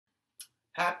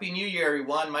Happy New Year,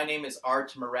 everyone. My name is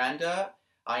Art Miranda.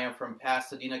 I am from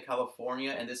Pasadena,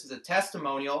 California, and this is a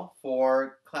testimonial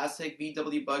for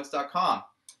classicbwbugs.com.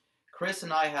 Chris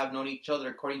and I have known each other,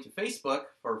 according to Facebook,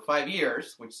 for 5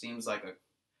 years, which seems like a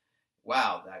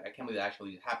wow, I can't believe that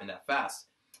actually happened that fast.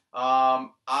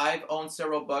 I've owned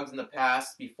several bugs in the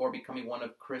past before becoming one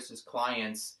of Chris's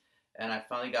clients, and I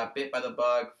finally got bit by the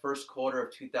bug first quarter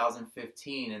of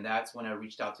 2015, and that's when I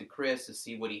reached out to Chris to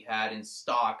see what he had in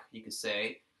stock, you could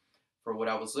say, for what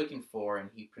I was looking for, and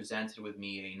he presented with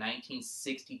me a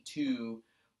 1962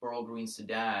 Beryl green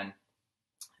sedan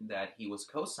that he was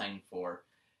co-signing for.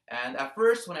 And at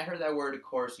first, when I heard that word, of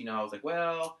course, I was like,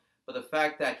 well, but the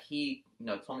fact that he,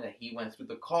 told me that he went through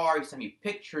the car, he sent me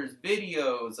pictures,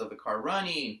 videos of the car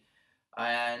running,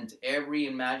 and every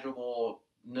imaginable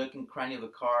nook and cranny of the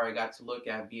car I got to look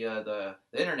at via the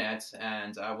internet,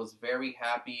 and I was very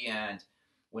happy. And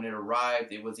when it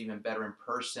arrived, it was even better in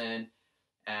person,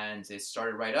 and it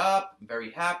started right up. I'm very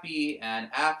happy, and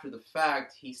after the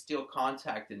fact, he still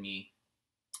contacted me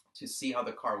to see how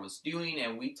the car was doing,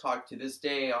 and we talk to this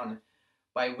day on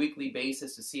bi-weekly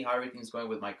basis to see how everything's going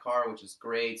with my car, which is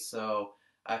great. So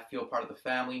I feel part of the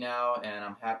family now, and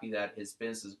I'm happy that his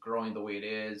business is growing the way it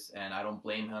is, and I don't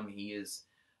blame him. He is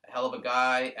a hell of a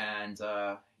guy, and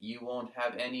you won't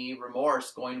have any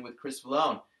remorse going with Chris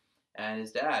Vallone and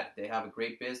his dad. They have a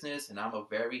great business, and I'm a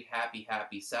very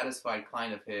happy, satisfied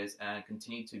client of his, and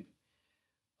continue to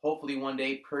hopefully one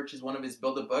day purchase one of his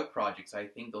Build-A-Bug projects. I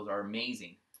think those are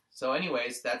amazing. So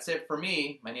anyways, that's it for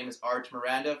me. My name is Art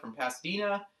Miranda from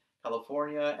Pasadena,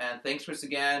 California, and thanks, Chris,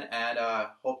 again, and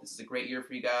hope this is a great year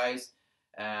for you guys,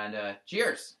 and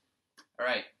cheers. All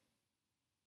right.